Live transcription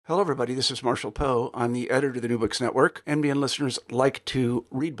Hello, everybody. This is Marshall Poe. I'm the editor of the New Books Network. NBN listeners like to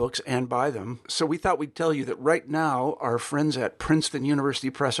read books and buy them. So we thought we'd tell you that right now, our friends at Princeton University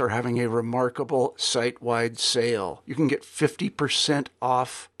Press are having a remarkable site-wide sale. You can get 50%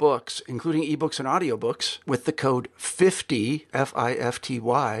 off books, including ebooks and audiobooks, with the code 50,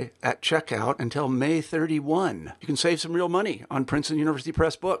 F-I-F-T-Y, at checkout until May 31. You can save some real money on Princeton University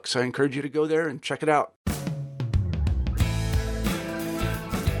Press books. I encourage you to go there and check it out.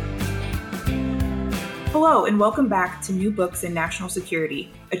 Hello, and welcome back to New Books in National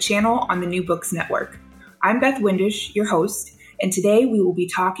Security, a channel on the New Books Network. I'm Beth Windisch, your host, and today we will be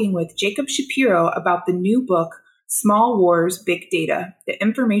talking with Jacob Shapiro about the new book, Small Wars, Big Data, The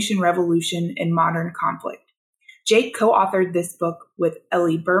Information Revolution in Modern Conflict. Jake co-authored this book with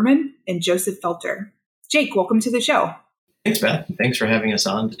Ellie Berman and Joseph Felter. Jake, welcome to the show. Thanks, Beth. Thanks for having us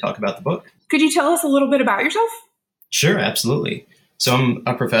on to talk about the book. Could you tell us a little bit about yourself? Sure, absolutely. So I'm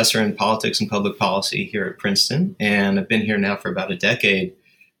a professor in politics and public policy here at Princeton, and I've been here now for about a decade.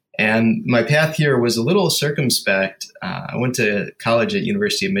 And my path here was a little circumspect. I went to college at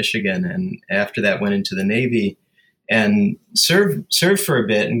University of Michigan, and after that went into the Navy and served for a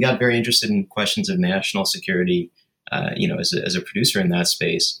bit and got very interested in questions of national security, as a producer in that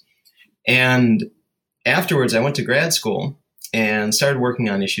space. And afterwards, I went to grad school and started working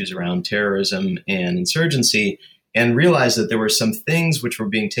on issues around terrorism and insurgency, and realized that there were some things which were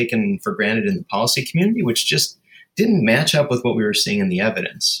being taken for granted in the policy community, which just didn't match up with what we were seeing in the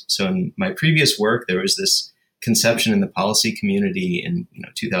evidence. So in my previous work, there was this conception in the policy community in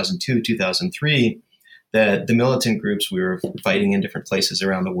 2002, 2003, that the militant groups we were fighting in different places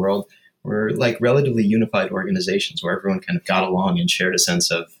around the world were like relatively unified organizations where everyone kind of got along and shared a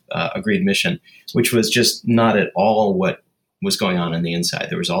sense of agreed mission, which was just not at all what was going on the inside.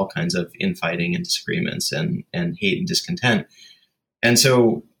 There was all kinds of infighting and disagreements and hate and discontent. And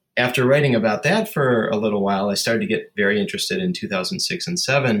so after writing about that for a little while, I started to get very interested in 2006 and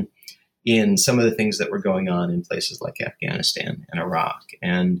 2007 in some of the things that were going on in places like Afghanistan and Iraq.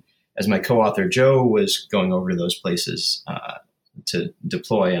 And as my co-author Joe was going over to those places to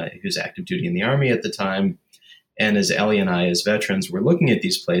deploy, he was active duty in the Army at the time, and as Ellie and I, as veterans, were looking at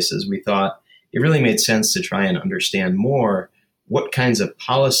these places, we thought it really made sense to try and understand more what kinds of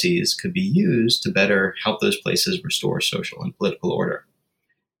policies could be used to better help those places restore social and political order.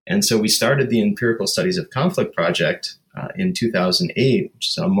 And so we started the Empirical Studies of Conflict project in 2008, which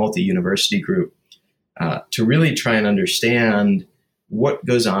is a multi-university group, to really try and understand what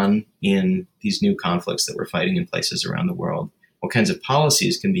goes on in these new conflicts that we're fighting in places around the world, what kinds of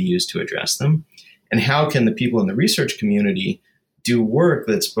policies can be used to address them, and how can the people in the research community do work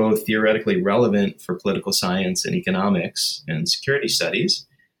that's both theoretically relevant for political science and economics and security studies,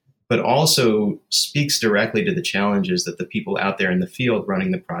 but also speaks directly to the challenges that the people out there in the field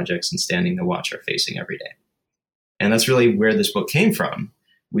running the projects and standing the watch are facing every day. And that's really where this book came from.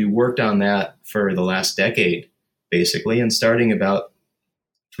 We worked on that for the last decade, basically, and starting about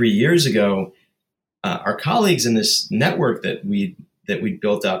 3 years ago, our colleagues in this network that we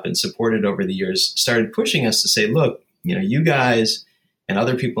built up and supported over the years started pushing us to say, look, you guys and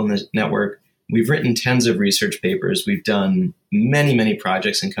other people in this network, we've written tens of research papers. We've done many, many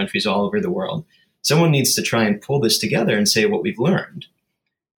projects in countries all over the world. Someone needs to try and pull this together and say what we've learned.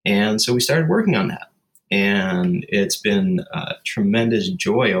 And so we started working on that. And it's been a tremendous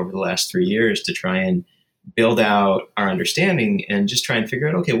joy over the last 3 years to try and build out our understanding and just try and figure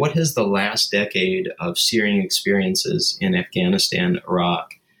out, okay, what has the last decade of searing experiences in Afghanistan,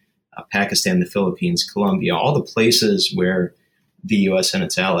 Iraq, Pakistan, the Philippines, Colombia, all the places where the U.S. and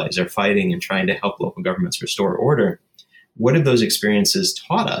its allies are fighting and trying to help local governments restore order. What have those experiences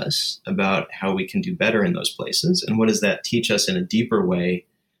taught us about how we can do better in those places? And what does that teach us in a deeper way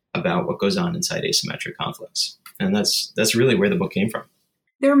about what goes on inside asymmetric conflicts? And that's really where the book came from.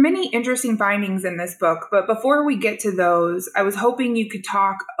 There are many interesting findings in this book, but before we get to those, I was hoping you could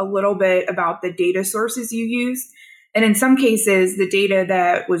talk a little bit about the data sources you used, and in some cases, the data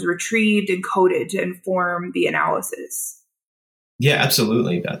that was retrieved and coded to inform the analysis. Yeah,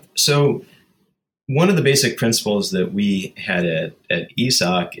 absolutely, Beth. So one of the basic principles that we had at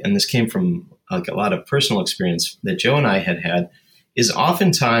ESOC, and this came from like a lot of personal experience that Joe and I had, is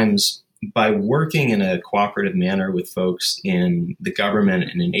oftentimes by working in a cooperative manner with folks in the government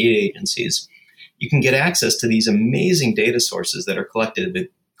and in aid agencies, you can get access to these amazing data sources that are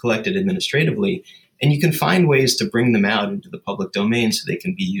collected administratively, and you can find ways to bring them out into the public domain so they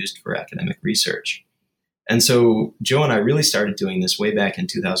can be used for academic research. And so Joe and I really started doing this way back in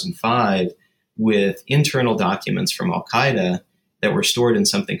 2005 with internal documents from Al-Qaeda that were stored in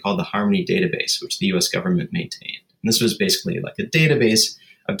something called the Harmony database, which the U.S. government maintained. And this was basically like a database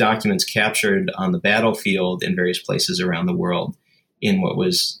of documents captured on the battlefield in various places around the world in what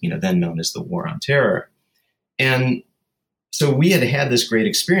was, then known as the War on Terror. And so we had this great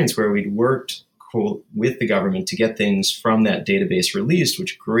experience where we'd worked with the government to get things from that database released,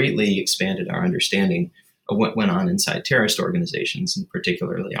 which greatly expanded our understanding of what went on inside terrorist organizations, and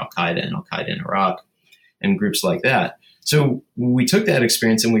particularly Al-Qaeda in Iraq and groups like that. So we took that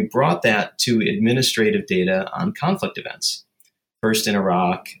experience and we brought that to administrative data on conflict events, first in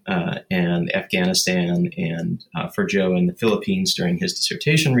Iraq and Afghanistan, and for Joe in the Philippines during his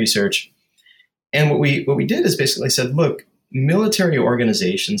dissertation research. And what we did is basically said, look, military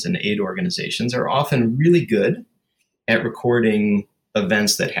organizations and aid organizations are often really good at recording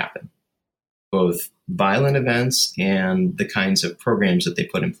events that happen, both violent events and the kinds of programs that they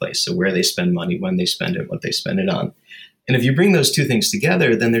put in place. So where they spend money, when they spend it, what they spend it on. And if you bring those two things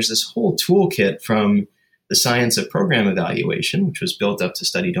together, then there's this whole toolkit from the science of program evaluation, which was built up to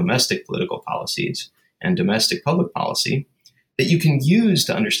study domestic political policies and domestic public policy, that you can use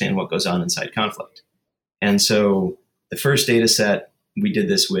to understand what goes on inside conflict. And so the first data set we did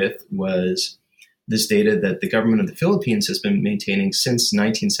this with was this data that the government of the Philippines has been maintaining since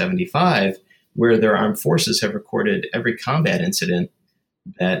 1975, where their armed forces have recorded every combat incident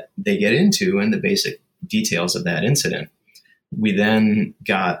that they get into and the basic details of that incident. We then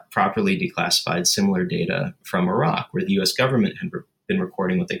got properly declassified similar data from Iraq, where the U.S. government had been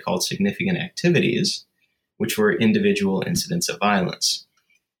recording what they called significant activities, which were individual incidents of violence.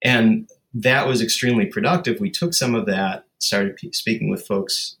 And that was extremely productive. We took some of that, started speaking with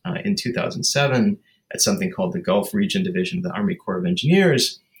folks in 2007 at something called the Gulf Region Division of the Army Corps of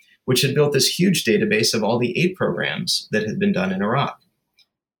Engineers, which had built this huge database of all the aid programs that had been done in Iraq.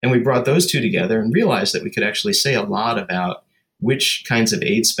 And we brought those two together and realized that we could actually say a lot about which kinds of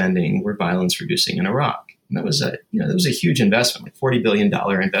aid spending were violence reducing in Iraq. And that was a huge investment, like $40 billion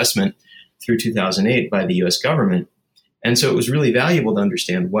investment through 2008 by the U.S. government. And so it was really valuable to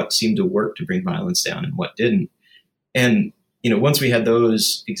understand what seemed to work to bring violence down and what didn't. And once we had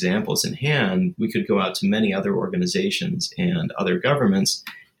those examples in hand, we could go out to many other organizations and other governments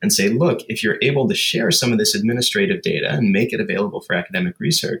and say, look, if you're able to share some of this administrative data and make it available for academic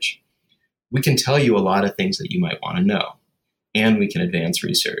research, we can tell you a lot of things that you might want to know, and we can advance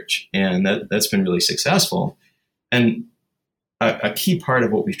research. And that's been really successful. And a key part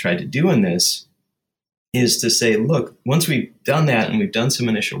of what we've tried to do in this is to say, look, once we've done that and we've done some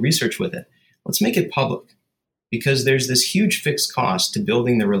initial research with it, let's make it public, because there's this huge fixed cost to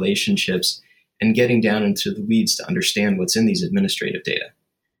building the relationships and getting down into the weeds to understand what's in these administrative data.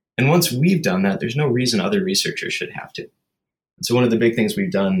 And once we've done that, there's no reason other researchers should have to. And so one of the big things we've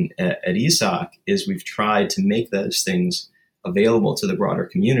done at ESOC is we've tried to make those things available to the broader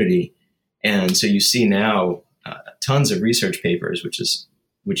community. And so you see now tons of research papers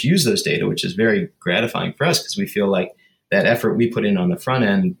which use those data, which is very gratifying for us, because we feel like that effort we put in on the front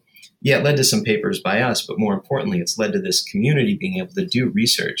end, it led to some papers by us, but more importantly, it's led to this community being able to do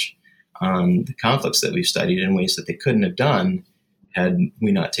research on the conflicts that we've studied in ways that they couldn't have done had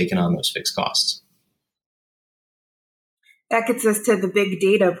we not taken on those fixed costs. That gets us to the big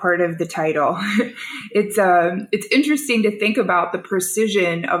data part of the title. It's interesting to think about the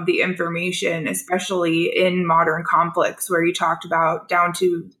precision of the information, especially in modern conflicts, where you talked about down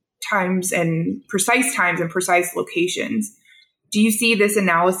to times and precise locations. Do you see this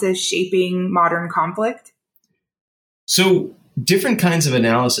analysis shaping modern conflict? So different kinds of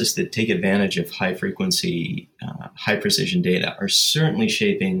analysis that take advantage of high frequency, high precision data are certainly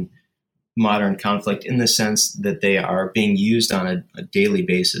shaping modern conflict, in the sense that they are being used on a daily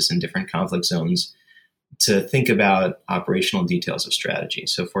basis in different conflict zones to think about operational details of strategy.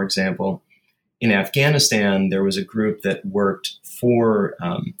 So, for example, in Afghanistan, there was a group that worked for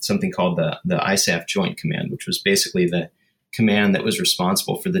something called the ISAF Joint Command, which was basically the command that was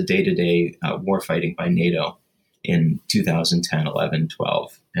responsible for the day-to-day warfighting by NATO in 2010, 11,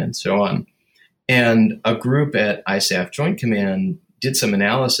 12, and so on. And a group at ISAF Joint Command did some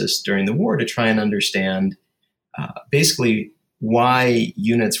analysis during the war to try and understand basically why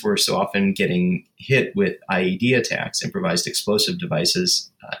units were so often getting hit with IED attacks, improvised explosive devices,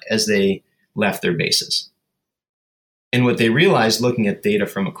 as they left their bases. And what they realized, looking at data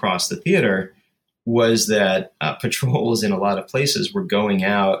from across the theater, was that patrols in a lot of places were going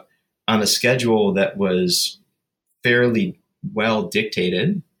out on a schedule that was fairly well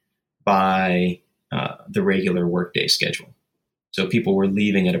dictated by the regular workday schedule. So people were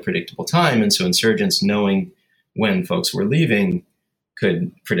leaving at a predictable time. And so insurgents, knowing when folks were leaving,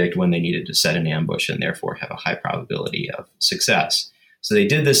 could predict when they needed to set an ambush and therefore have a high probability of success. So they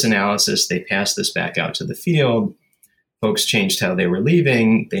did this analysis. They passed this back out to the field. folks changed how they were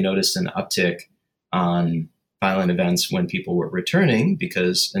leaving. They noticed an uptick on violent events when people were returning,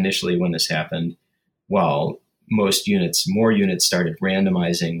 because initially when this happened, while more units started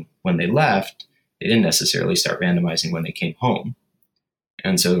randomizing when they left, they didn't necessarily start randomizing when they came home.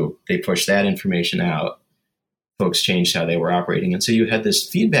 And so they pushed that information out. Folks changed how they were operating. And so you had this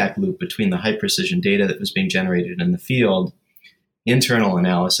feedback loop between the high precision data that was being generated in the field, internal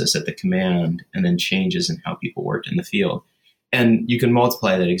analysis at the command, and then changes in how people worked in the field. And you can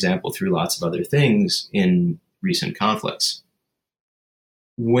multiply that example through lots of other things in recent conflicts.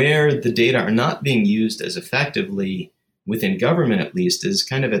 Where the data are not being used as effectively within government, at least, is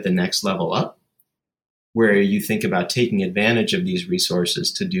kind of at the next level up, where you think about taking advantage of these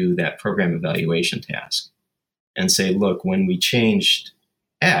resources to do that program evaluation task and say, look, when we changed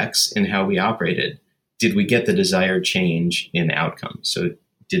X in how we operated, did we get the desired change in outcomes? So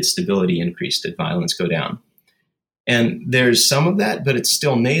did stability increase? Did violence go down? And there's some of that, but it's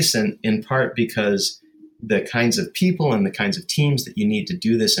still nascent, in part because the kinds of people and the kinds of teams that you need to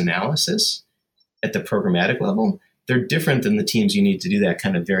do this analysis at the programmatic level, they're different than the teams you need to do that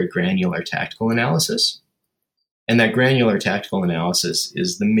kind of very granular tactical analysis. And that granular tactical analysis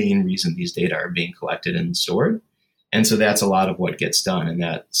is the main reason these data are being collected and stored. And so that's a lot of what gets done. And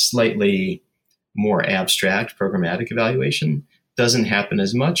that slightly more abstract programmatic evaluation doesn't happen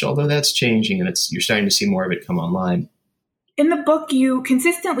as much, although that's changing, and you're starting to see more of it come online. In the book, you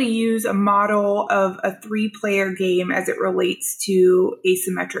consistently use a model of a 3-player game as it relates to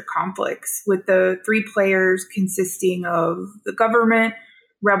asymmetric conflicts, with the 3 players consisting of the government,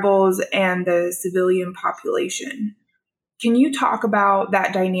 rebels, and the civilian population. Can you talk about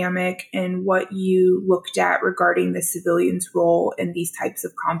that dynamic and what you looked at regarding the civilians' role in these types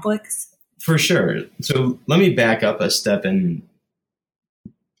of conflicts? For sure. So let me back up a step and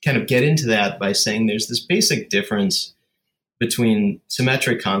kind of get into that by saying there's this basic difference between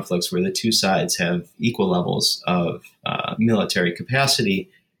symmetric conflicts where the two sides have equal levels of military capacity,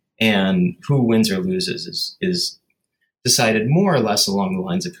 and who wins or loses is decided more or less along the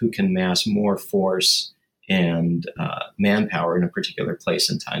lines of who can mass more force and manpower in a particular place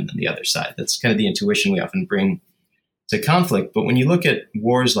and time than the other side. That's kind of the intuition we often bring to conflict. But when you look at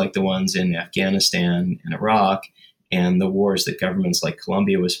wars like the ones in Afghanistan and Iraq, and the wars that governments like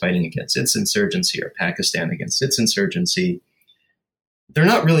Colombia was fighting against its insurgency, or Pakistan against its insurgency, they're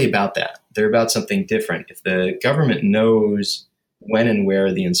not really about that. They're about something different. If the government knows when and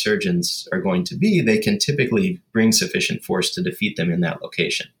where the insurgents are going to be, they can typically bring sufficient force to defeat them in that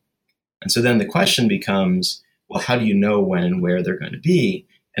location. And so then the question becomes, well, how do you know when and where they're going to be?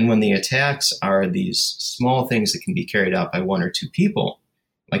 And when the attacks are these small things that can be carried out by 1 or 2 people,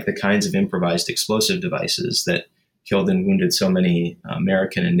 like the kinds of improvised explosive devices that killed and wounded so many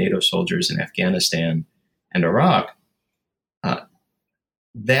American and NATO soldiers in Afghanistan and Iraq,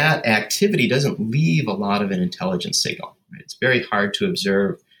 that activity doesn't leave a lot of an intelligence signal. Right? It's very hard to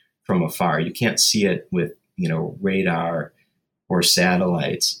observe from afar. You can't see it with, radar or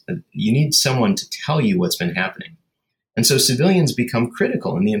satellites. You need someone to tell you what's been happening. And so civilians become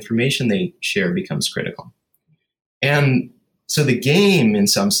critical, and the information they share becomes critical. And so the game, in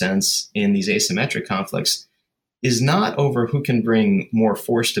some sense, in these asymmetric conflicts is not over who can bring more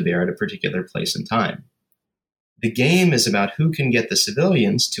force to bear at a particular place and time. The game is about who can get the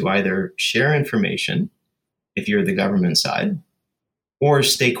civilians to either share information, if you're the government side, or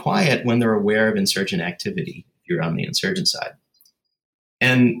stay quiet when they're aware of insurgent activity, if you're on the insurgent side.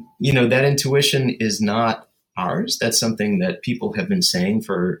 And, that intuition is not ours. That's something that people have been saying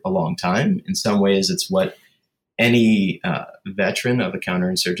for a long time. In some ways, it's what any veteran of a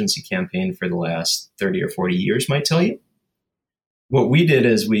counterinsurgency campaign for the last 30 or 40 years might tell you. What we did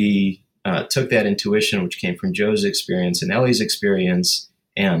is we took that intuition, which came from Joe's experience and Ellie's experience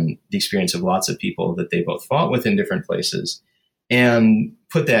and the experience of lots of people that they both fought with in different places, and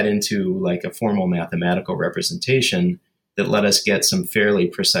put that into like a formal mathematical representation that let us get some fairly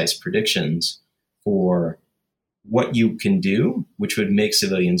precise predictions for what you can do, which would make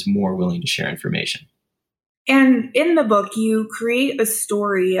civilians more willing to share information. And in the book, you create a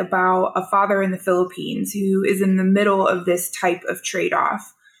story about a father in the Philippines who is in the middle of this type of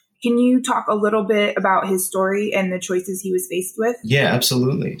trade-off. Can you talk a little bit about his story and the choices he was faced with? Yeah,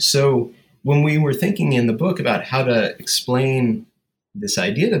 absolutely. So when we were thinking in the book about how to explain this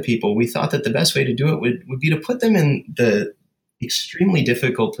idea to people, we thought that the best way to do it would be to put them in the extremely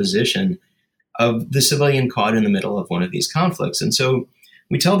difficult position of the civilian caught in the middle of one of these conflicts. And so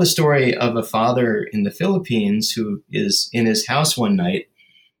we tell the story of a father in the Philippines who is in his house one night,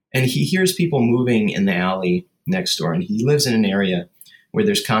 and he hears people moving in the alley next door, and he lives in an area where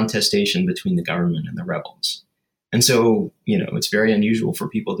there's contestation between the government and the rebels. And so, it's very unusual for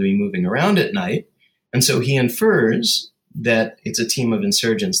people to be moving around at night. And so he infers that it's a team of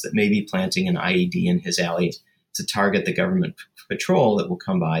insurgents that may be planting an IED in his alley to target the government patrol that will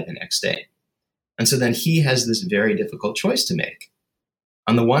come by the next day. And so then he has this very difficult choice to make.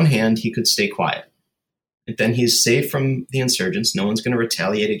 On the one hand, he could stay quiet. Then he's safe from the insurgents. No one's going to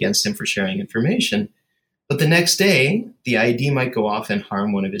retaliate against him for sharing information. But the next day, the IED might go off and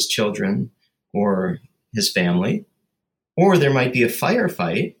harm one of his children or his family. Or there might be a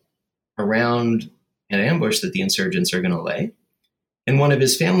firefight around an ambush that the insurgents are going to lay. And one of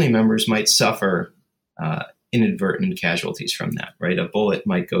his family members might suffer inadvertent casualties from that, right? A bullet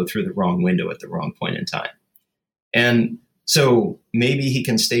might go through the wrong window at the wrong point in time. And so maybe he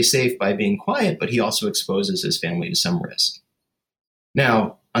can stay safe by being quiet, but he also exposes his family to some risk.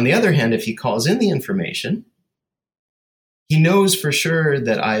 Now, on the other hand, if he calls in the information, he knows for sure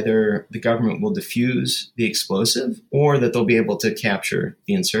that either the government will defuse the explosive or that they'll be able to capture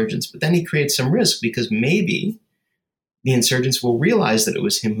the insurgents. But then he creates some risk because maybe the insurgents will realize that it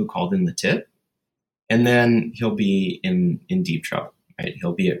was him who called in the tip, and then he'll be in deep trouble. Right?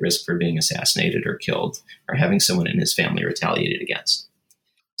 He'll be at risk for being assassinated or killed or having someone in his family retaliated against.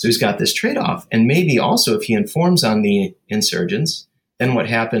 So he's got this trade-off. And maybe also if he informs on the insurgents, then what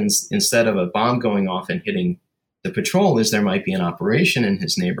happens instead of a bomb going off and hitting the patrol is there might be an operation in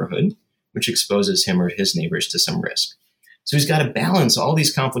his neighborhood which exposes him or his neighbors to some risk. So he's got to balance all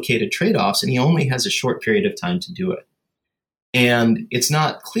these complicated trade-offs, and he only has a short period of time to do it. And it's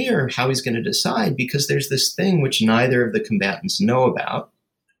not clear how he's going to decide because there's this thing which neither of the combatants know about,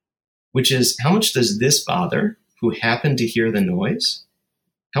 which is how much does this father, who happened to hear the noise,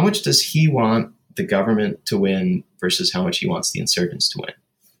 how much does he want the government to win versus how much he wants the insurgents to win?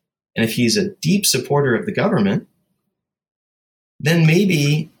 And if he's a deep supporter of the government, then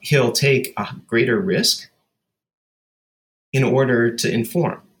maybe he'll take a greater risk in order to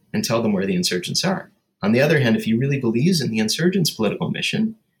inform and tell them where the insurgents are. On the other hand, if he really believes in the insurgents' political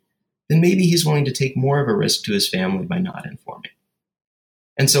mission, then maybe he's willing to take more of a risk to his family by not informing.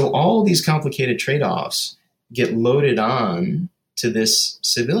 And so all these complicated trade-offs get loaded on to this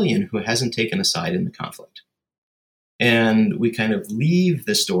civilian who hasn't taken a side in the conflict. And we kind of leave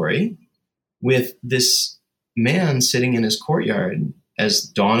the story with this man sitting in his courtyard as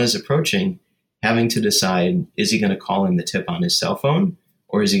dawn is approaching, having to decide, is he going to call in the tip on his cell phone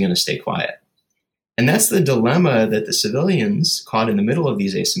or is he going to stay quiet? And that's the dilemma that the civilians caught in the middle of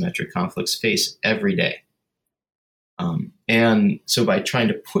these asymmetric conflicts face every day. And so by trying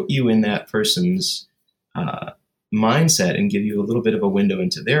to put you in that person's mindset and give you a little bit of a window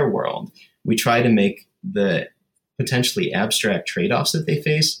into their world, we try to make the potentially abstract trade-offs that they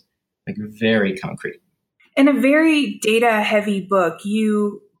face like very concrete. In a very data-heavy book,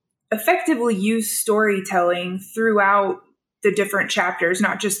 you effectively use storytelling throughout the different chapters,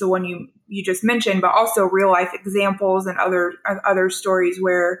 not just the one you just mentioned, but also real-life examples and other stories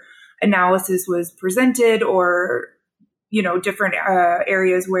where analysis was presented or, different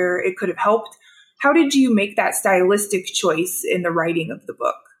areas where it could have helped. How did you make that stylistic choice in the writing of the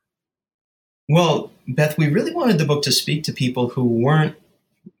book? Well, Beth, we really wanted the book to speak to people who weren't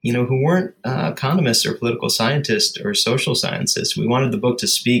economists or political scientists or social scientists. We wanted the book to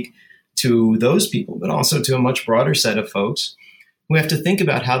speak to those people, but also to a much broader set of folks who have to think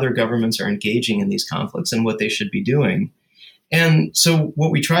about how their governments are engaging in these conflicts and what they should be doing. And so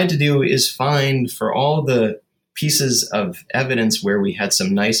what we tried to do is find, for all the pieces of evidence where we had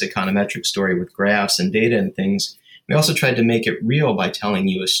some nice econometric story with graphs and data and things, we also tried to make it real by telling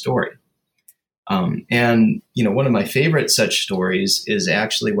you a story. And one of my favorite such stories is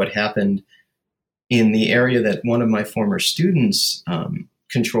actually what happened in the area that one of my former students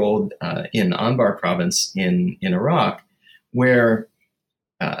controlled in Anbar province in Iraq, where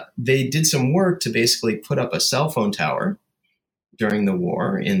they did some work to basically put up a cell phone tower during the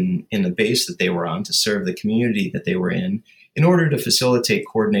war in the base that they were on to serve the community that they were in order to facilitate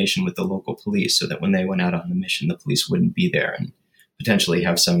coordination with the local police so that when they went out on a mission, the police wouldn't be there and potentially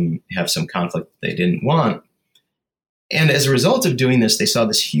have some conflict they didn't want. And as a result of doing this, they saw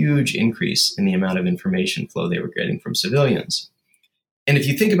this huge increase in the amount of information flow they were getting from civilians. And if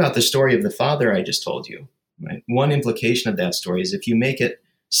you think about the story of the father I just told you, right, one implication of that story is if you make it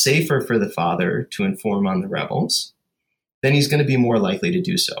safer for the father to inform on the rebels, then he's going to be more likely to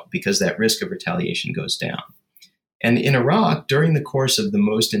do so because that risk of retaliation goes down. And in Iraq, during the course of the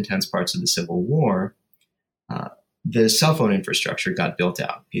most intense parts of the civil war, the cell phone infrastructure got built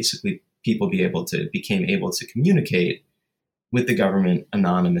out. Basically, people became able to communicate with the government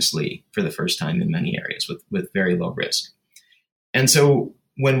anonymously for the first time in many areas with very low risk. And so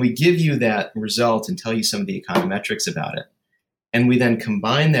when we give you that result and tell you some of the econometrics about it, and we then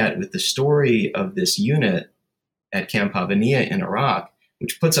combine that with the story of this unit at Camp Havania in Iraq,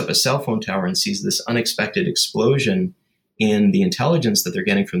 which puts up a cell phone tower and sees this unexpected explosion in the intelligence that they're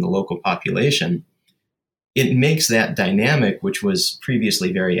getting from the local population, it makes that dynamic, which was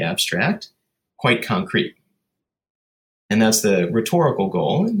previously very abstract, quite concrete. And that's the rhetorical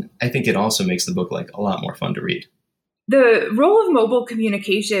goal. And I think it also makes the book a lot more fun to read. The role of mobile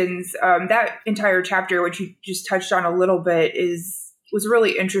communications, that entire chapter, which you just touched on a little bit, was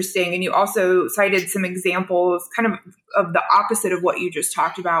really interesting. And you also cited some examples kind of the opposite of what you just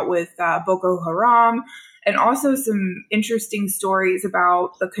talked about with Boko Haram, and also some interesting stories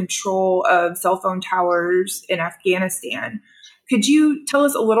about the control of cell phone towers in Afghanistan. Could you tell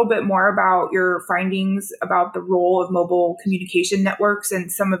us a little bit more about your findings about the role of mobile communication networks and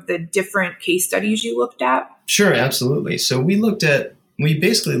some of the different case studies you looked at? Sure, absolutely. So we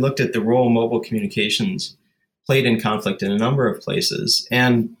basically looked at the role mobile communications played in conflict in a number of places.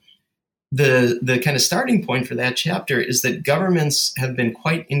 And the kind of starting point for that chapter is that governments have been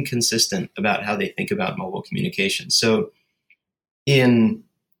quite inconsistent about how they think about mobile communication. So in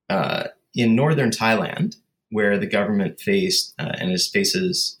northern Thailand, where the government faces an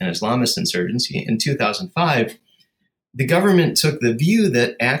Islamist insurgency in 2005, the government took the view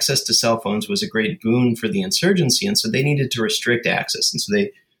that access to cell phones was a great boon for the insurgency, and so they needed to restrict access. And so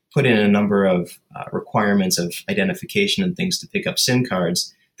they put in a number of requirements of identification and things to pick up SIM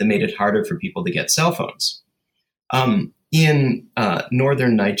cards that made it harder for people to get cell phones. In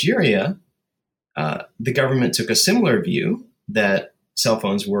northern Nigeria, the government took a similar view that cell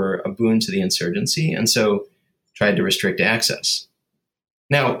phones were a boon to the insurgency, and so tried to restrict access.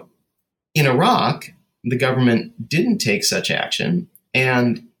 Now, in Iraq, the government didn't take such action,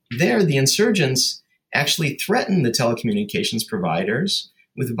 and there the insurgents actually threatened the telecommunications providers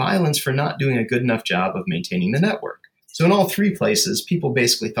with violence for not doing a good enough job of maintaining the network. So in all three places, people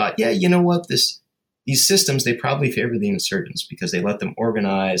basically thought, yeah, you know what, these systems, they probably favor the insurgents because they let them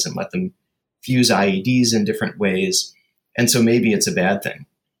organize and let them fuse IEDs in different ways, and so maybe it's a bad thing.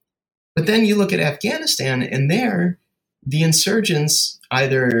 But then you look at Afghanistan, and there, the insurgents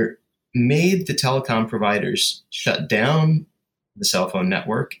either made the telecom providers shut down the cell phone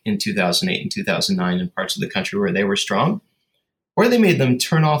network in 2008 and 2009 in parts of the country where they were strong, or they made them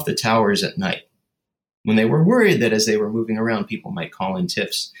turn off the towers at night when they were worried that as they were moving around, people might call in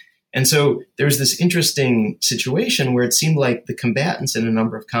tips. And so there's this interesting situation where it seemed like the combatants in a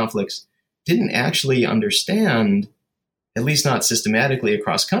number of conflicts didn't actually understand, at least not systematically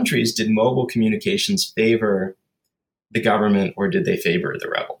across countries, did mobile communications favor the government or did they favor the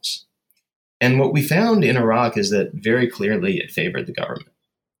rebels? And what we found in Iraq is that very clearly it favored the government.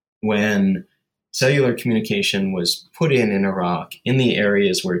 When cellular communication was put in Iraq, in the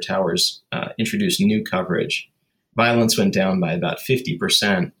areas where towers introduced new coverage, violence went down by about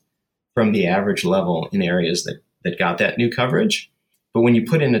 50% from the average level in areas that got that new coverage. But when you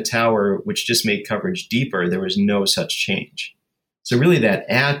put in a tower which just made coverage deeper, there was no such change. So really that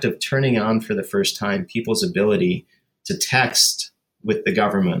act of turning on for the first time people's ability to text with the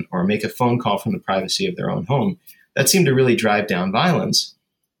government or make a phone call from the privacy of their own home, that seemed to really drive down violence,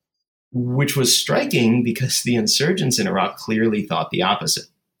 which was striking because the insurgents in Iraq clearly thought the opposite.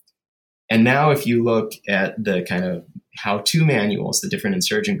 And now if you look at the kind of how-to manuals the different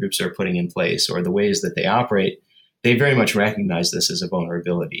insurgent groups are putting in place or the ways that they operate, they very much recognize this as a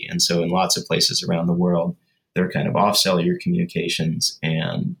vulnerability. And so in lots of places around the world, they're kind of off cellular communications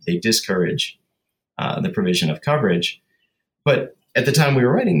and they discourage the provision of coverage. But at the time we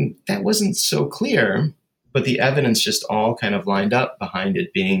were writing, that wasn't so clear, but the evidence just all kind of lined up behind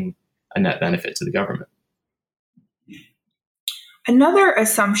it being a net benefit to the government. Another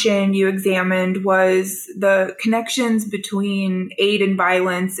assumption you examined was the connections between aid and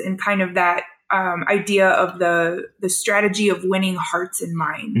violence and kind of that idea of the strategy of winning hearts and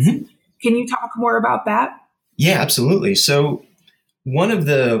minds. Mm-hmm. Can you talk more about that? Yeah, absolutely. So one of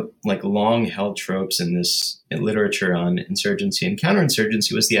the long held tropes in literature on insurgency and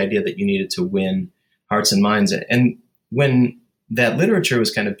counterinsurgency was the idea that you needed to win hearts and minds. And when that literature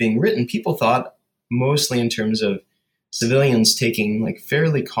was kind of being written, people thought mostly in terms of civilians taking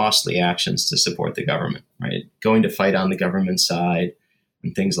fairly costly actions to support the government, right? Going to fight on the government side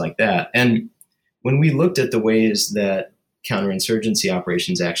and things like that. And when we looked at the ways that counterinsurgency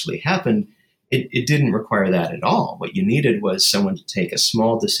operations actually happened, it didn't require that at all. What you needed was someone to take a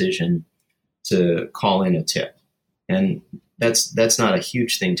small decision to call in a tip. And that's not a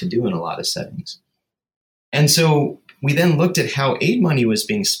huge thing to do in a lot of settings. And so we then looked at how aid money was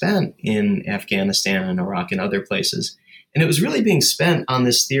being spent in Afghanistan and Iraq and other places. And it was really being spent on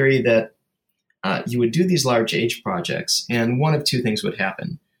this theory that you would do these large aid projects, and one of two things would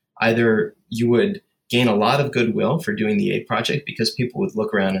happen. Either you would gain a lot of goodwill for doing the aid project because people would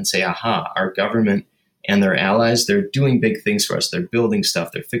look around and say, aha, our government and their allies, they're doing big things for us. They're building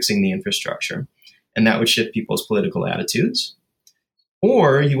stuff. They're fixing the infrastructure. And that would shift people's political attitudes.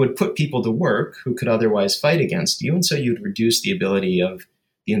 Or you would put people to work who could otherwise fight against you. And so you'd reduce the ability of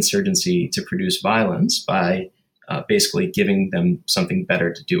the insurgency to produce violence by basically giving them something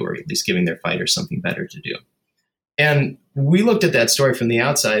better to do, or at least giving their fighters something better to do. And we looked at that story from the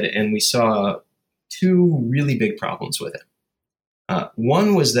outside, and we saw two really big problems with it.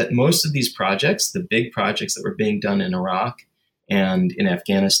 One was that most of these projects, the big projects that were being done in Iraq and in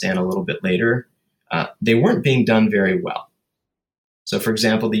Afghanistan a little bit later, they weren't being done very well. So, for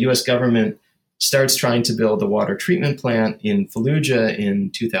example, the U.S. government starts trying to build a water treatment plant in Fallujah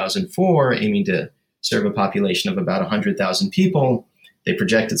in 2004, aiming to serve a population of about 100,000 people. They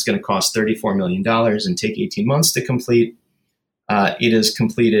project it's going to cost $34 million and take 18 months to complete. It is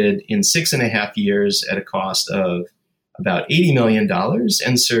completed in 6.5 years at a cost of about $80 million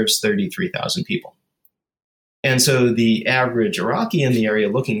and serves 33,000 people. And so the average Iraqi in the area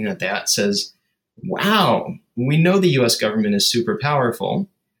looking at that says, wow, we know the U.S. government is super powerful,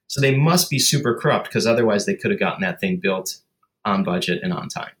 so they must be super corrupt because otherwise they could have gotten that thing built on budget and on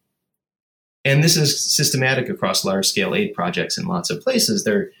time. And this is systematic across large-scale aid projects in lots of places.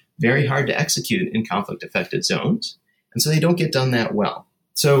 They're very hard to execute in conflict-affected zones, and so they don't get done that well.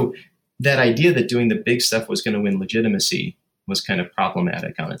 So that idea that doing the big stuff was going to win legitimacy was kind of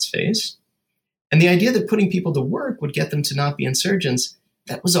problematic on its face. And the idea that putting people to work would get them to not be insurgents,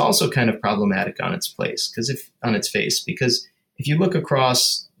 that was also kind of problematic on its face, because if you look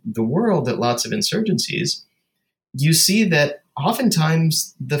across the world at lots of insurgencies, you see that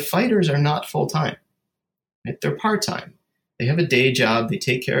oftentimes the fighters are not full-time. Right? They're part-time. They have a day job, they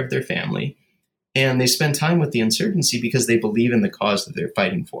take care of their family, and they spend time with the insurgency because they believe in the cause that they're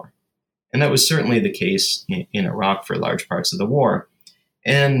fighting for. And that was certainly the case in Iraq for large parts of the war.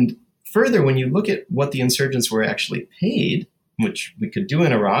 And further, when you look at what the insurgents were actually paid, which we could do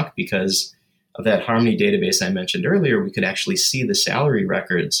in Iraq because of that Harmony database I mentioned earlier, we could actually see the salary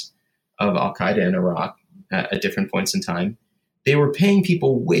records of al-Qaeda in Iraq at different points in time. They were paying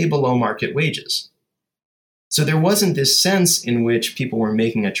people way below market wages. So there wasn't this sense in which people were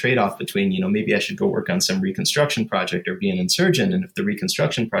making a trade-off between, maybe I should go work on some reconstruction project or be an insurgent, and if the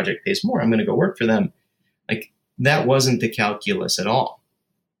reconstruction project pays more, I'm going to go work for them. Like, that wasn't the calculus at all.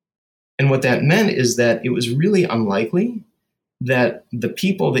 And what that meant is that it was really unlikely that the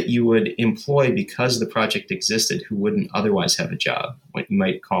people that you would employ because the project existed who wouldn't otherwise have a job, what you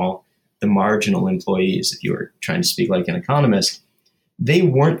might call the marginal employees, if you were trying to speak like an economist, they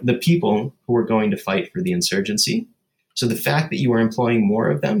weren't the people who were going to fight for the insurgency. So the fact that you were employing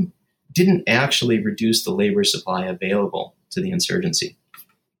more of them didn't actually reduce the labor supply available to the insurgency.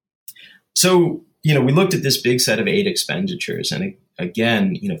 So, we looked at this big set of aid expenditures. And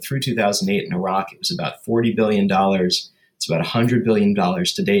again, through 2008 in Iraq, it was about $40 billion. It's about $100 billion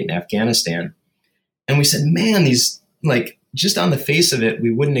to date in Afghanistan. And we said, man, these, just on the face of it,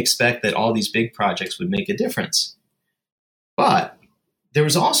 we wouldn't expect that all these big projects would make a difference. But there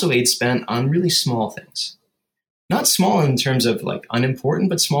was also aid spent on really small things. Not small in terms of unimportant,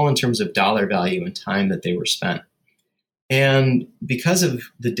 but small in terms of dollar value and time that they were spent. And because of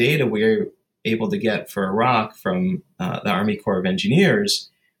the data we were able to get for Iraq from the Army Corps of Engineers,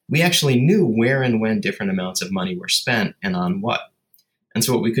 we actually knew where and when different amounts of money were spent and on what. And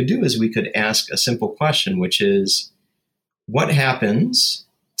so what we could do is we could ask a simple question, which is, what happens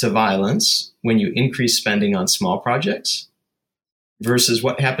to violence when you increase spending on small projects versus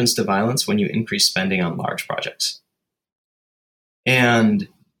what happens to violence when you increase spending on large projects? And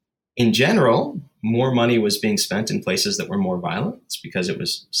in general, more money was being spent in places that were more violent. It's because it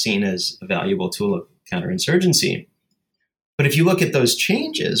was seen as a valuable tool of counterinsurgency. But if you look at those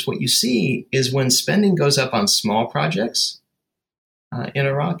changes, what you see is when spending goes up on small projects in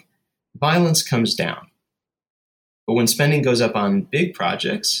Iraq, violence comes down. But when spending goes up on big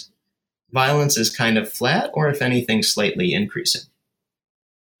projects, violence is kind of flat, or if anything, slightly increasing.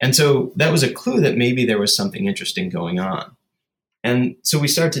 And so that was a clue that maybe there was something interesting going on. And so we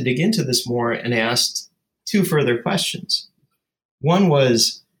started to dig into this more and asked two further questions. One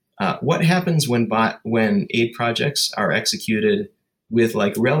was, what happens when aid projects are executed with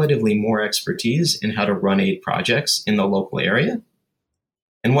relatively more expertise in how to run aid projects in the local area?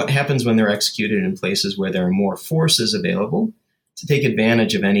 And what happens when they're executed in places where there are more forces available to take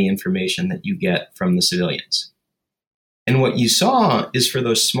advantage of any information that you get from the civilians? And what you saw is for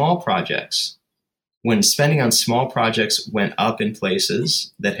those small projects, when spending on small projects went up in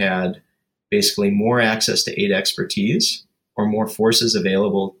places that had basically more access to aid expertise or more forces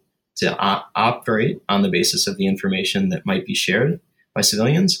available to operate on the basis of the information that might be shared by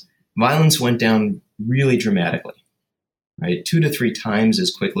civilians, violence went down really dramatically, right? 2 to 3 times as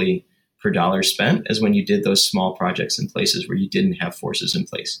quickly per dollar spent as when you did those small projects in places where you didn't have forces in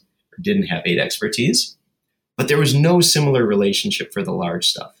place or didn't have aid expertise. But there was no similar relationship for the large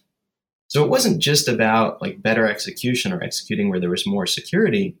stuff. So it wasn't just about like better execution or executing where there was more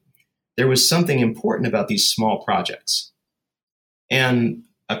security. There was something important about these small projects. And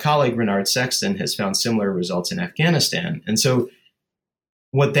a colleague, Renard Sexton, has found similar results in Afghanistan. And so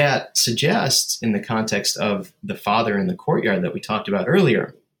what that suggests in the context of the father in the courtyard that we talked about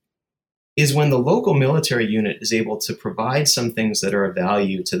earlier is when the local military unit is able to provide some things that are of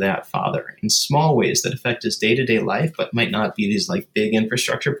value to that father in small ways that affect his day-to-day life, but might not be these like big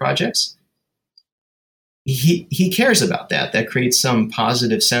infrastructure projects, he cares about that. That creates some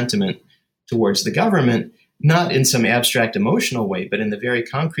positive sentiment towards the government, not in some abstract emotional way, but in the very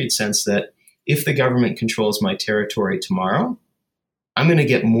concrete sense that if the government controls my territory tomorrow, I'm going to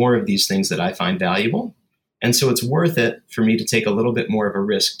get more of these things that I find valuable. And so it's worth it for me to take a little bit more of a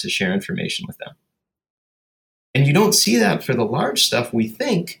risk to share information with them. And you don't see that for the large stuff, we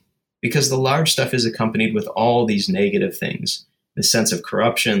think, because the large stuff is accompanied with all these negative things, the sense of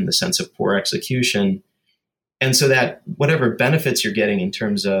corruption, the sense of poor execution. And so that whatever benefits you're getting in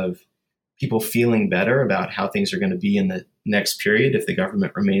terms of people feeling better about how things are going to be in the next period if the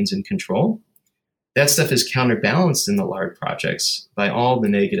government remains in control, that stuff is counterbalanced in the large projects by all the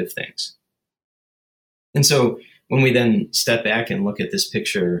negative things. And so when we then step back and look at this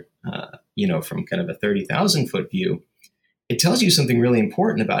picture, from kind of a 30,000 foot view, it tells you something really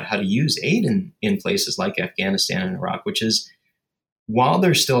important about how to use aid in places like Afghanistan and Iraq, which is while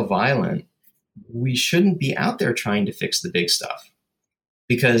they're still violent, we shouldn't be out there trying to fix the big stuff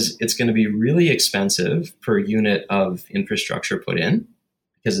because it's going to be really expensive per unit of infrastructure put in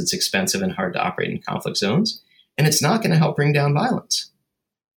because it's expensive and hard to operate in conflict zones. And it's not going to help bring down violence.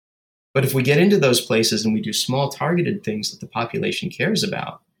 But if we get into those places and we do small targeted things that the population cares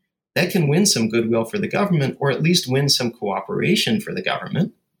about, that can win some goodwill for the government, or at least win some cooperation for the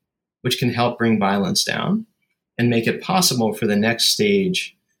government, which can help bring violence down and make it possible for the next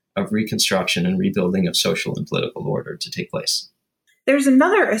stage of reconstruction and rebuilding of social and political order to take place. There's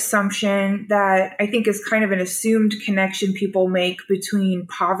another assumption that I think is kind of an assumed connection people make between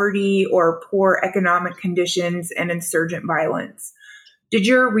poverty or poor economic conditions and insurgent violence. Did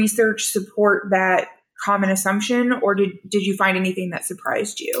your research support that common assumption, or did you find anything that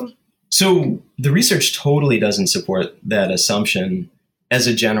surprised you? So the research totally doesn't support that assumption as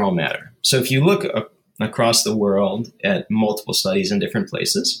a general matter. So if you look across the world at multiple studies in different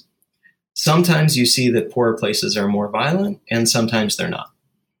places, sometimes you see that poorer places are more violent, and sometimes they're not.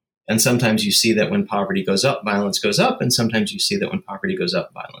 And sometimes you see that when poverty goes up, violence goes up, and sometimes you see that when poverty goes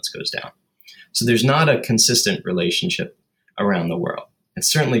up, violence goes down. So there's not a consistent relationship around the world.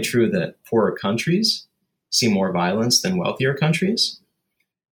 It's certainly true that poorer countries see more violence than wealthier countries,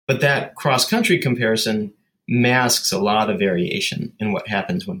 but that cross-country comparison masks a lot of variation in what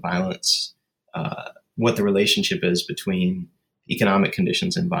happens when violence, what the relationship is between economic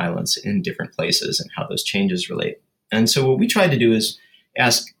conditions and violence in different places and how those changes relate. And so what we tried to do is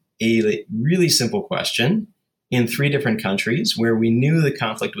ask a really simple question in 3 different countries where we knew the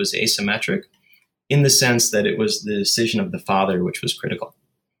conflict was asymmetric in the sense that it was the decision of the father which was critical.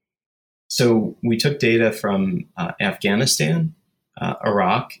 So we took data from Afghanistan,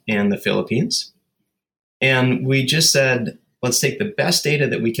 Iraq, and the Philippines. And we just said, let's take the best data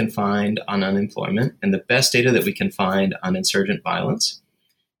that we can find on unemployment and the best data that we can find on insurgent violence.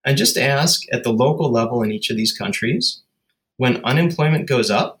 And just ask at the local level in each of these countries, when unemployment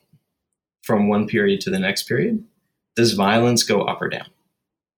goes up from one period to the next period, does violence go up or down?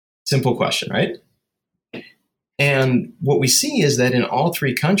 Simple question, right? And what we see is that in all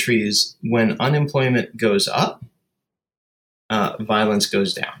 3 countries, when unemployment goes up, violence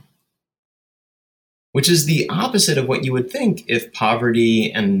goes down, which is the opposite of what you would think if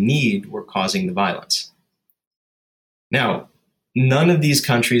poverty and need were causing the violence. Now, none of these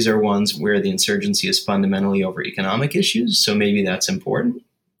countries are ones where the insurgency is fundamentally over economic issues, so maybe that's important.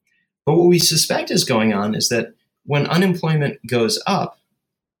 But what we suspect is going on is that when unemployment goes up,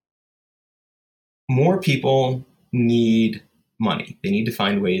 more people need money. They need to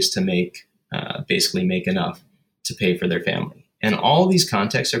find ways to basically make enough to pay for their family. And all these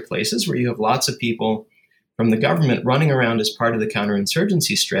contexts are places where you have lots of people from the government running around as part of the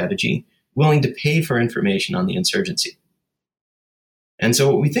counterinsurgency strategy, willing to pay for information on the insurgency. And so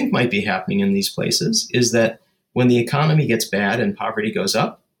what we think might be happening in these places is that when the economy gets bad and poverty goes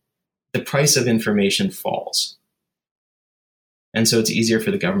up, the price of information falls. And so it's easier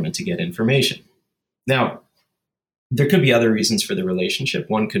for the government to get information. Now, there could be other reasons for the relationship.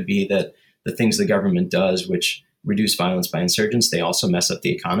 One could be that the things the government does, which reduce violence by insurgents, they also mess up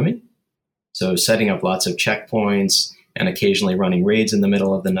the economy. So setting up lots of checkpoints and occasionally running raids in the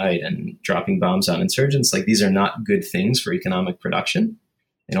middle of the night and dropping bombs on insurgents, like these are not good things for economic production.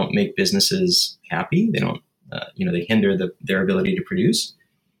 They don't make businesses happy. They don't, they hinder their ability to produce.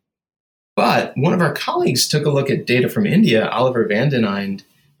 But one of our colleagues took a look at data from India, Oliver van den Eynde,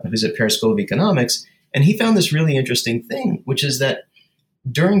 who's at Paris School of Economics, and he found this really interesting thing, which is that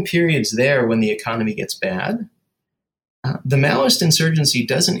during periods there when the economy gets bad, the Maoist insurgency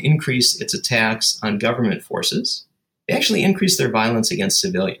doesn't increase its attacks on government forces. They actually increase their violence against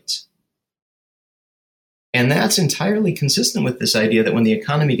civilians. And that's entirely consistent with this idea that when the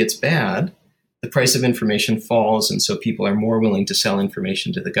economy gets bad, the price of information falls, and so people are more willing to sell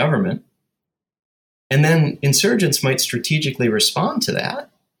information to the government. And then insurgents might strategically respond to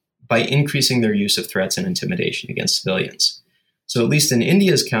that by increasing their use of threats and intimidation against civilians. So at least in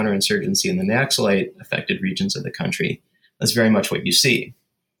India's counterinsurgency in the Naxalite-affected regions of the country, that's very much what you see.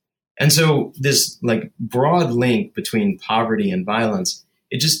 And so this broad link between poverty and violence,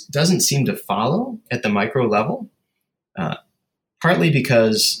 it just doesn't seem to follow at the micro level, partly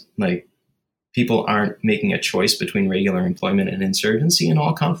because people aren't making a choice between regular employment and insurgency in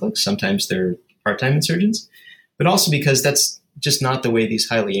all conflicts. Sometimes they're part-time insurgents, but also because that's just not the way these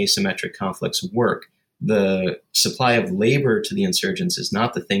highly asymmetric conflicts work. The supply of labor to the insurgents is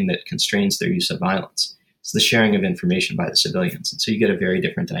not the thing that constrains their use of violence. It's the sharing of information by the civilians. And so you get a very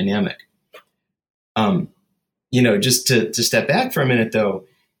different dynamic. Just to step back for a minute, though,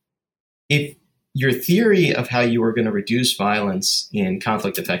 if your theory of how you were going to reduce violence in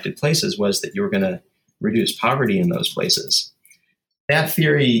conflict-affected places was that you were going to reduce poverty in those places, that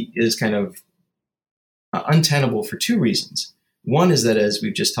theory is kind of untenable for two reasons. One is that, as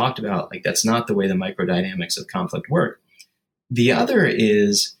we've just talked about, that's not the way the microdynamics of conflict work. The other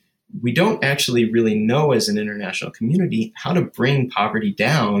is we don't actually really know as an international community how to bring poverty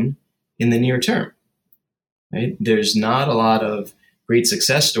down in the near term. Right? There's not a lot of great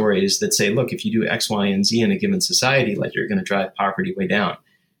success stories that say, look, if you do X, Y, and Z in a given society, you're going to drive poverty way down.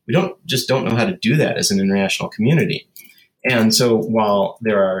 We don't know how to do that as an international community. And so while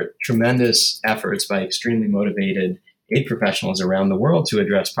there are tremendous efforts by extremely motivated aid professionals around the world to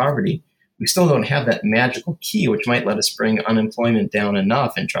address poverty, we still don't have that magical key which might let us bring unemployment down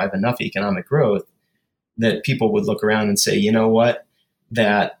enough and drive enough economic growth that people would look around and say, you know what,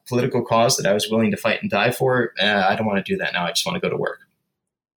 that political cause that I was willing to fight and die for, I don't want to do that now. I just want to go to work.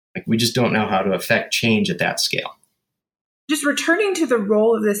 We just don't know how to affect change at that scale. Just returning to the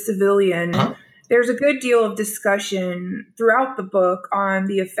role of the civilian, there's a good deal of discussion throughout the book on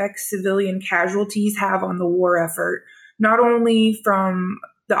the effects civilian casualties have on the war effort, not only from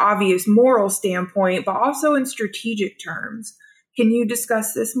the obvious moral standpoint, but also in strategic terms. Can you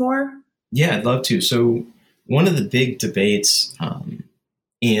discuss this more? Yeah, I'd love to. So one of the big debates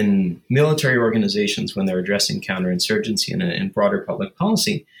in military organizations when they're addressing counterinsurgency and broader public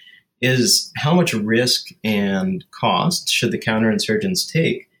policy is how much risk and cost should the counterinsurgents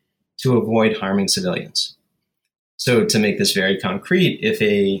take to avoid harming civilians. So to make this very concrete, if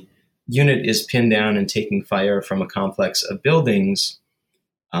a unit is pinned down and taking fire from a complex of buildings,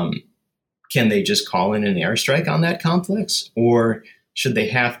 can they just call in an airstrike on that complex? Or should they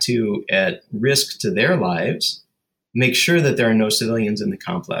have to, at risk to their lives, make sure that there are no civilians in the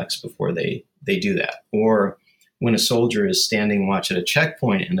complex before they do that? Or when a soldier is standing watch at a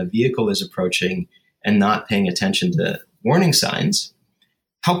checkpoint and a vehicle is approaching and not paying attention to warning signs,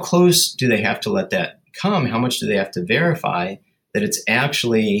 how close do they have to let that come? How much do they have to verify that it's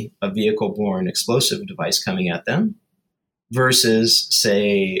actually a vehicle-borne explosive device coming at them versus,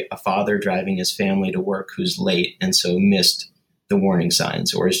 say, a father driving his family to work who's late and so missed the warning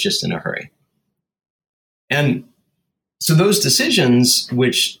signs or is just in a hurry? And so those decisions,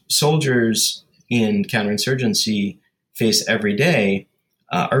 which soldiers in counterinsurgency face every day,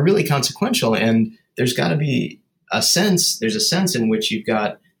 are really consequential. And there's got to be there's a sense in which you've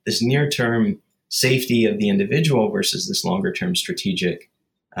got this near-term safety of the individual versus this longer-term strategic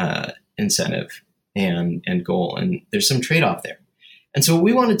incentive and goal. And there's some trade-off there. And so what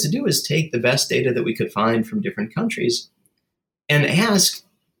we wanted to do is take the best data that we could find from different countries and ask,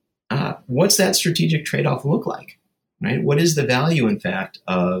 what's that strategic trade-off look like? Right? What is the value, in fact,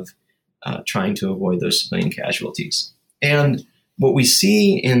 of trying to avoid those civilian casualties? And what we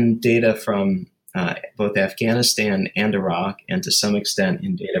see in data from both Afghanistan and Iraq, and to some extent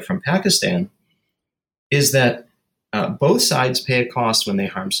in data from Pakistan, is that both sides pay a cost when they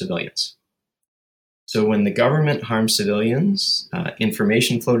harm civilians. So when the government harms civilians,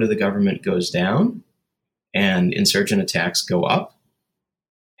 information flow to the government goes down and insurgent attacks go up.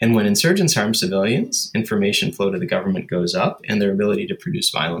 And when insurgents harm civilians, information flow to the government goes up and their ability to produce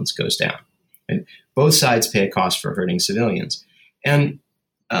violence goes down. And both sides pay a cost for hurting civilians. And,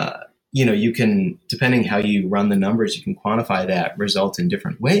 you can, depending how you run the numbers, you can quantify that result in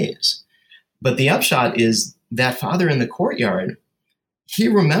different ways. But the upshot is that father in the courtyard, he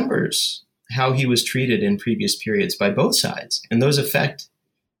remembers how he was treated in previous periods by both sides, and those affect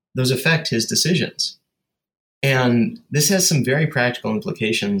his decisions. And this has some very practical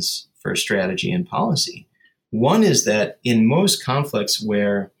implications for strategy and policy. One is that in most conflicts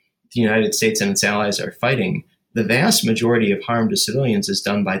where the United States and its allies are fighting, the vast majority of harm to civilians is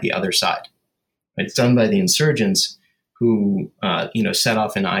done by the other side. It's done by the insurgents who set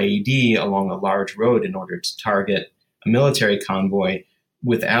off an IED along a large road in order to target a military convoy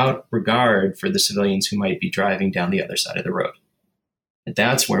without regard for the civilians who might be driving down the other side of the road. And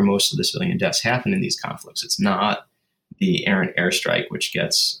that's where most of the civilian deaths happen in these conflicts. It's not the errant airstrike, which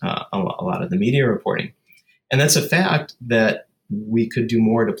gets a lot of the media reporting. And that's a fact that we could do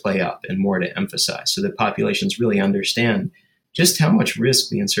more to play up and more to emphasize so that populations really understand just how much risk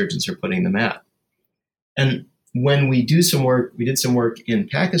the insurgents are putting them at. And when we did some work in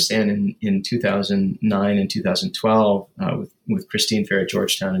Pakistan in 2009 and 2012 with Christine Fair at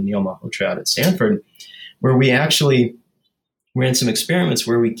Georgetown and Neil Malhotra at Stanford, where we actually ran some experiments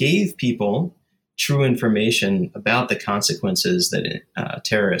where we gave people true information about the consequences that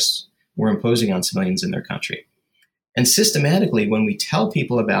terrorists were imposing on civilians in their country. And systematically, when we tell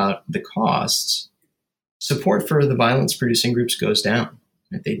people about the costs, support for the violence-producing groups goes down.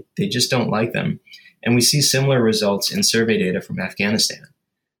 They just don't like them. And we see similar results in survey data from Afghanistan.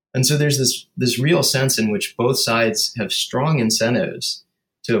 And so there's this real sense in which both sides have strong incentives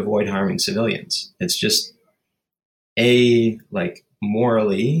to avoid harming civilians. It's just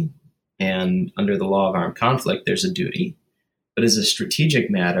morally and under the law of armed conflict, there's a duty. But as a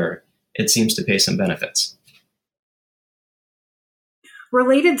strategic matter, it seems to pay some benefits.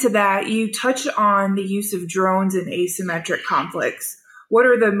 Related to that, you touch on the use of drones in asymmetric conflicts. What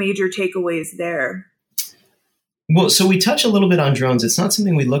are the major takeaways there? Well, so we touch a little bit on drones. It's not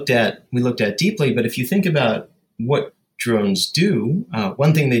something we looked at deeply, but if you think about what drones do,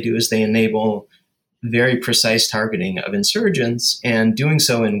 one thing they do is they enable very precise targeting of insurgents, and doing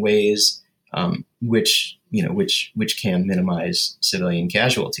so in ways which can minimize civilian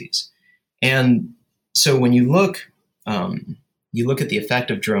casualties. And so when you look at the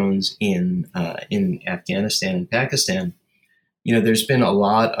effect of drones in Afghanistan and Pakistan, there's been a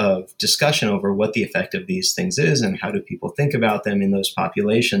lot of discussion over what the effect of these things is and how do people think about them in those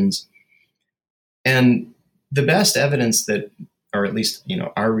populations. And the best evidence that, or at least,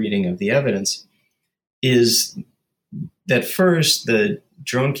 our reading of the evidence, is that first, the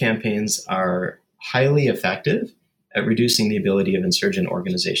drone campaigns are highly effective at reducing the ability of insurgent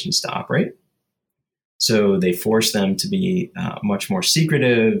organizations to operate. So they force them to be much more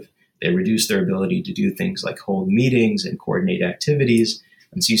secretive. They reduce their ability to do things like hold meetings and coordinate activities.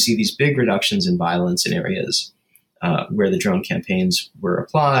 And so you see these big reductions in violence in areas where the drone campaigns were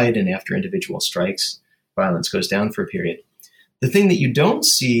applied, and after individual strikes, violence goes down for a period. The thing that you don't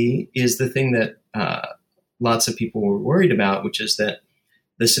see is the thing that lots of people were worried about, which is that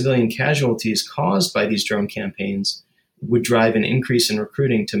the civilian casualties caused by these drone campaigns would drive an increase in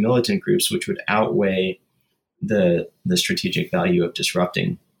recruiting to militant groups, which would outweigh the strategic value of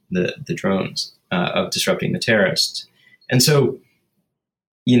disrupting the drones, of disrupting the terrorists. And so,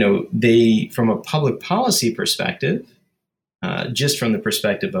 they, from a public policy perspective, just from the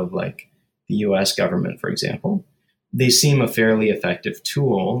perspective of like the US government, for example, they seem a fairly effective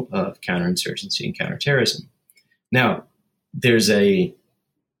tool of counterinsurgency and counterterrorism. Now, there's a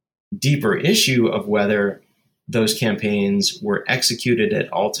deeper issue of whether those campaigns were executed at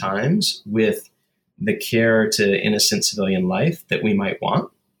all times with the care to innocent civilian life that we might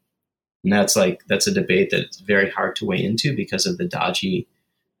want. And that's a debate that's very hard to weigh into because of the dodgy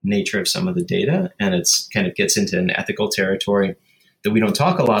nature of some of the data. And it's kind of gets into an ethical territory that we don't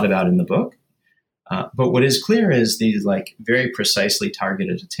talk a lot about in the book. But what is clear is these very precisely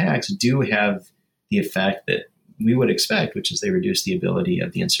targeted attacks do have the effect that we would expect, which is they reduce the ability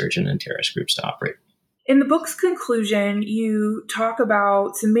of the insurgent and terrorist groups to operate. In the book's conclusion, you talk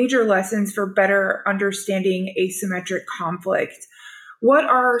about some major lessons for better understanding asymmetric conflict. What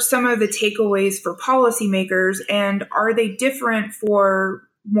are some of the takeaways for policymakers, and are they different for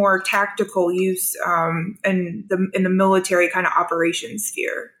more tactical use in the military kind of operations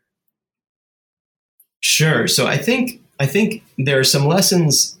sphere? Sure. So I think there are some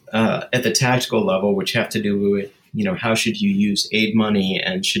lessons at the tactical level which have to do with, how should you use aid money,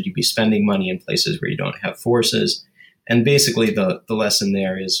 and should you be spending money in places where you don't have forces? And basically the lesson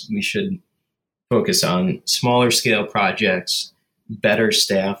there is we should focus on smaller scale projects, better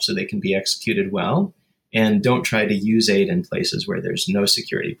staff so they can be executed well, and don't try to use aid in places where there's no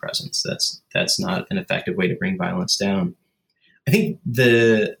security presence. That's not an effective way to bring violence down. I think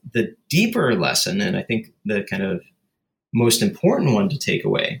the deeper lesson, and I think the kind of most important one to take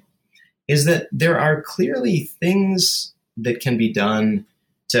away, is that there are clearly things that can be done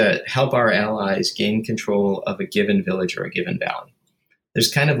to help our allies gain control of a given village or a given valley.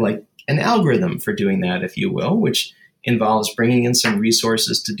 There's kind of like an algorithm for doing that, if you will, which involves bringing in some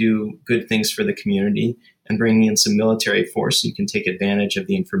resources to do good things for the community and bringing in some military force so you can take advantage of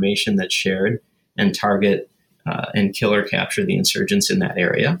the information that's shared and target and kill or capture the insurgents in that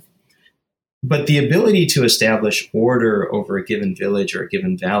area. But the ability to establish order over a given village or a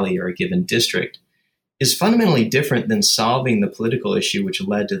given valley or a given district is fundamentally different than solving the political issue which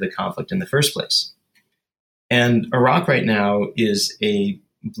led to the conflict in the first place. And Iraq right now is a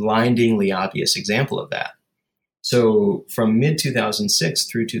blindingly obvious example of that. So from mid-2006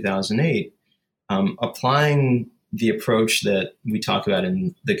 through 2008, applying the approach that we talk about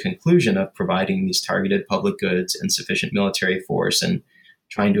in the conclusion of providing these targeted public goods and sufficient military force and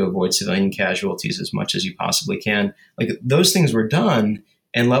trying to avoid civilian casualties as much as you possibly can, like those things were done,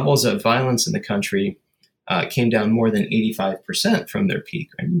 and levels of violence in the country came down more than 85% from their peak.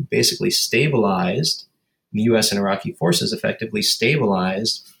 Right? You basically stabilized, the U.S. and Iraqi forces effectively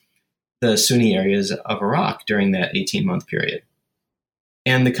stabilized the Sunni areas of Iraq during that 18-month period.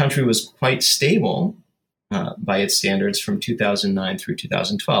 And the country was quite stable by its standards from 2009 through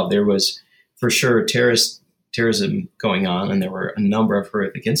 2012. There was, for sure, terrorism going on, and there were a number of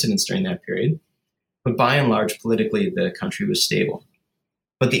horrific incidents during that period. But by and large, politically, the country was stable.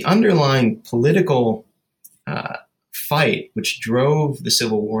 But the underlying political fight, which drove the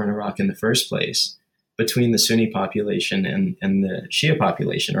civil war in Iraq in the first place, between the Sunni population and the Shia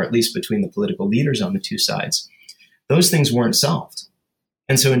population, or at least between the political leaders on the two sides, those things weren't solved.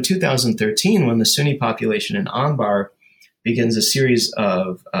 And so in 2013, when the Sunni population in Anbar begins a series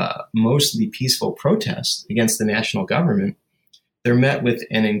of mostly peaceful protests against the national government, they're met with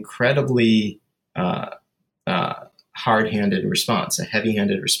an incredibly hard-handed response, a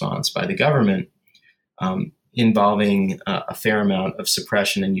heavy-handed response by the government, involving a fair amount of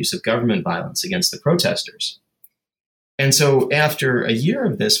suppression and use of government violence against the protesters. And so after a year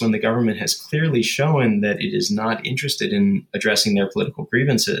of this, when the government has clearly shown that it is not interested in addressing their political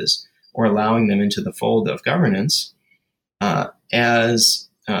grievances or allowing them into the fold of governance, as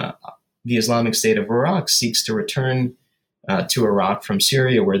the Islamic State of Iraq seeks to return to Iraq from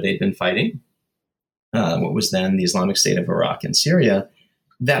Syria, where they'd been fighting, what was then the Islamic State of Iraq and Syria,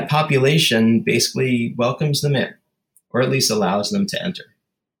 that population basically welcomes them in, or at least allows them to enter.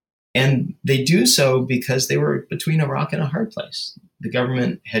 And they do so because they were between a rock and a hard place. The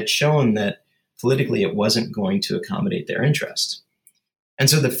government had shown that politically it wasn't going to accommodate their interest. And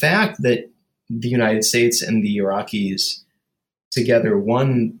so the fact that the United States and the Iraqis together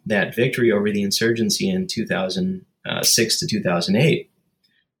won that victory over the insurgency in 2006 to 2008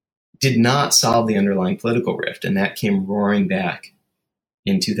 did not solve the underlying political rift. And that came roaring back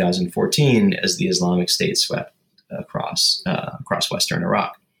in 2014 as the Islamic State swept across Western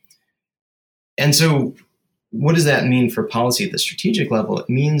Iraq. And so what does that mean for policy at the strategic level? It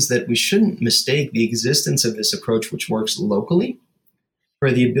means that we shouldn't mistake the existence of this approach, which works locally,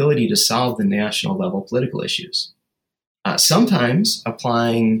 for the ability to solve the national level political issues. Sometimes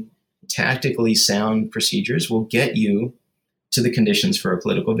applying tactically sound procedures will get you to the conditions for a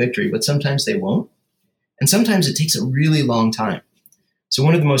political victory, but sometimes they won't. And sometimes it takes a really long time. So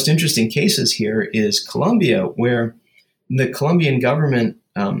one of the most interesting cases here is Colombia, where the Colombian government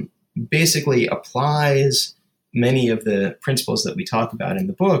basically applies many of the principles that we talk about in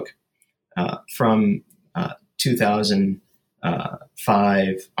the book from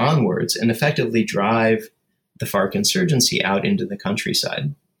 2005 onwards, and effectively drive the FARC insurgency out into the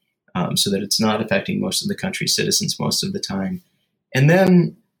countryside so that it's not affecting most of the country's citizens most of the time. And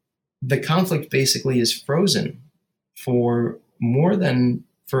then the conflict basically is frozen for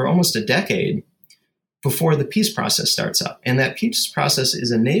almost a decade before the peace process starts up. And that peace process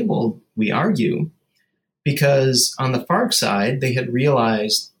is enabled, we argue, because on the FARC side, they had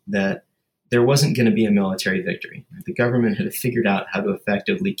realized that there wasn't going to be a military victory. The government had figured out how to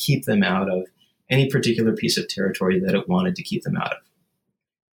effectively keep them out of any particular piece of territory that it wanted to keep them out of.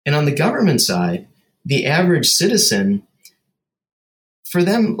 And on the government side, the average citizen, for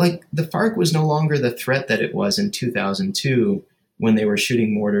them, like the FARC was no longer the threat that it was in 2002 when they were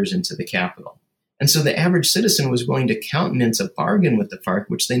shooting mortars into the Capitol. And so the average citizen was willing to countenance a bargain with the FARC,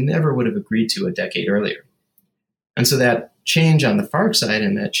 which they never would have agreed to a decade earlier. And so that change on the FARC side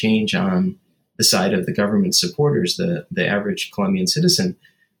and that change on the side of the government supporters, the average Colombian citizen,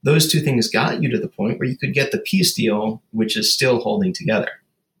 those two things got you to the point where you could get the peace deal, which is still holding together.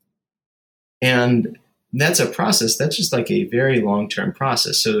 And that's a process, that's just like a very long-term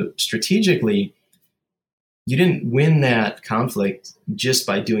process. So strategically, you didn't win that conflict just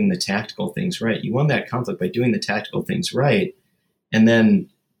by doing the tactical things right. You won that conflict by doing the tactical things right and then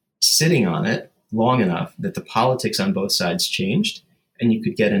sitting on it long enough that the politics on both sides changed and you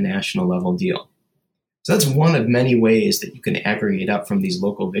could get a national level deal. So that's one of many ways that you can aggregate up from these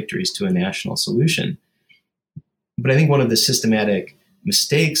local victories to a national solution. But I think one of the systematic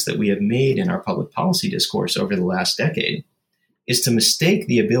mistakes that we have made in our public policy discourse over the last decade is to mistake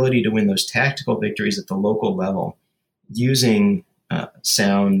the ability to win those tactical victories at the local level using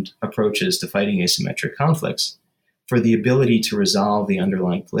sound approaches to fighting asymmetric conflicts for the ability to resolve the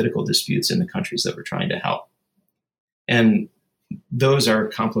underlying political disputes in the countries that we're trying to help. And those are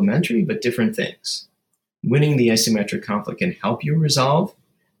complementary but different things. Winning the asymmetric conflict can help you resolve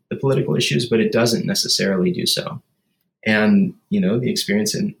the political issues, but it doesn't necessarily do so. And, the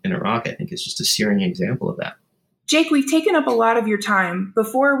experience in Iraq, I think, is just a searing example of that. Jake, we've taken up a lot of your time.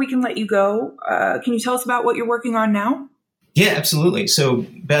 Before we can let you go, can you tell us about what you're working on now? Yeah, absolutely. So,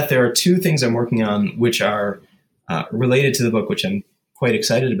 Beth, there are two things I'm working on which are related to the book, which I'm quite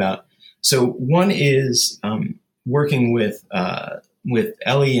excited about. So one is working with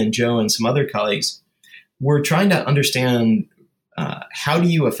Ellie and Joe and some other colleagues. We're trying to understand how do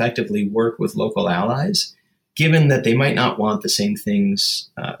you effectively work with local allies, given that they might not want the same things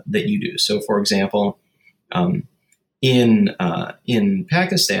that you do. So, for example, in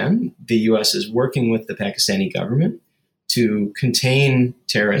Pakistan, the U.S. is working with the Pakistani government to contain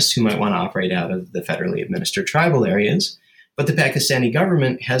terrorists who might want to operate out of the federally administered tribal areas. But the Pakistani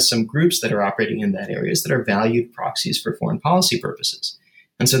government has some groups that are operating in that areas that are valued proxies for foreign policy purposes.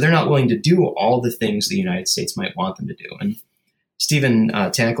 And so they're not willing to do all the things the United States might want them to do. And Stephen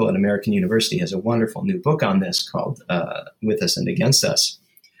Tankel at American University has a wonderful new book on this called With Us and Against Us.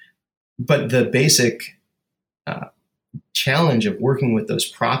 But the basic challenge of working with those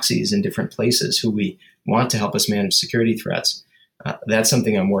proxies in different places who we want to help us manage security threats, that's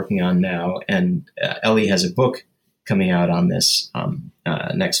something I'm working on now. And Ellie has a book coming out on this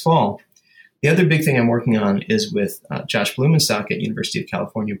next fall. The other big thing I'm working on is with Josh Blumenstock at University of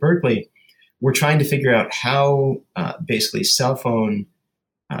California, Berkeley. We're trying to figure out how basically cell phone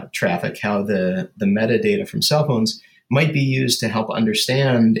traffic, how the metadata from cell phones might be used to help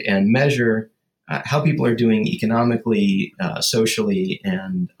understand and measure how people are doing economically, socially,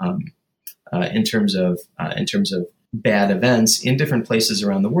 and in terms of bad events in different places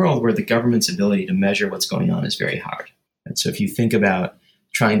around the world where the government's ability to measure what's going on is very hard. And so if you think about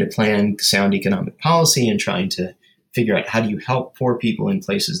trying to plan sound economic policy and trying to figure out how do you help poor people in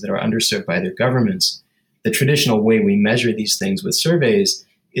places that are underserved by their governments, the traditional way we measure these things with surveys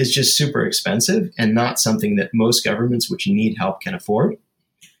is just super expensive and not something that most governments which need help can afford.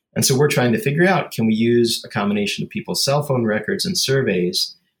 And so we're trying to figure out, can we use a combination of people's cell phone records and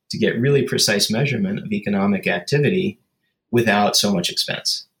surveys to get really precise measurement of economic activity without so much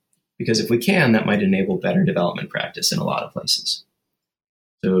expense? Because if we can, that might enable better development practice in a lot of places.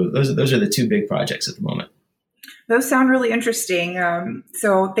 So those are the two big projects at the moment. Those sound really interesting.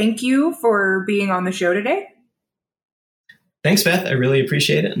 So thank you for being on the show today. Thanks, Beth. I really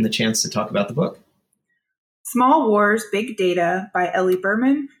appreciate it and the chance to talk about the book. Small Wars, Big Data by Ellie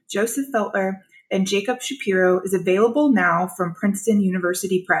Berman, Joseph Feltler, and Jacob Shapiro is available now from Princeton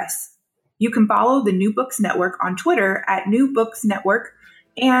University Press. You can follow the New Books Network on Twitter at New Books Network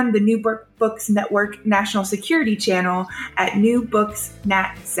and the New Books Network National Security Channel at New Books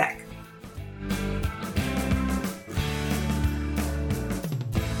NatSec.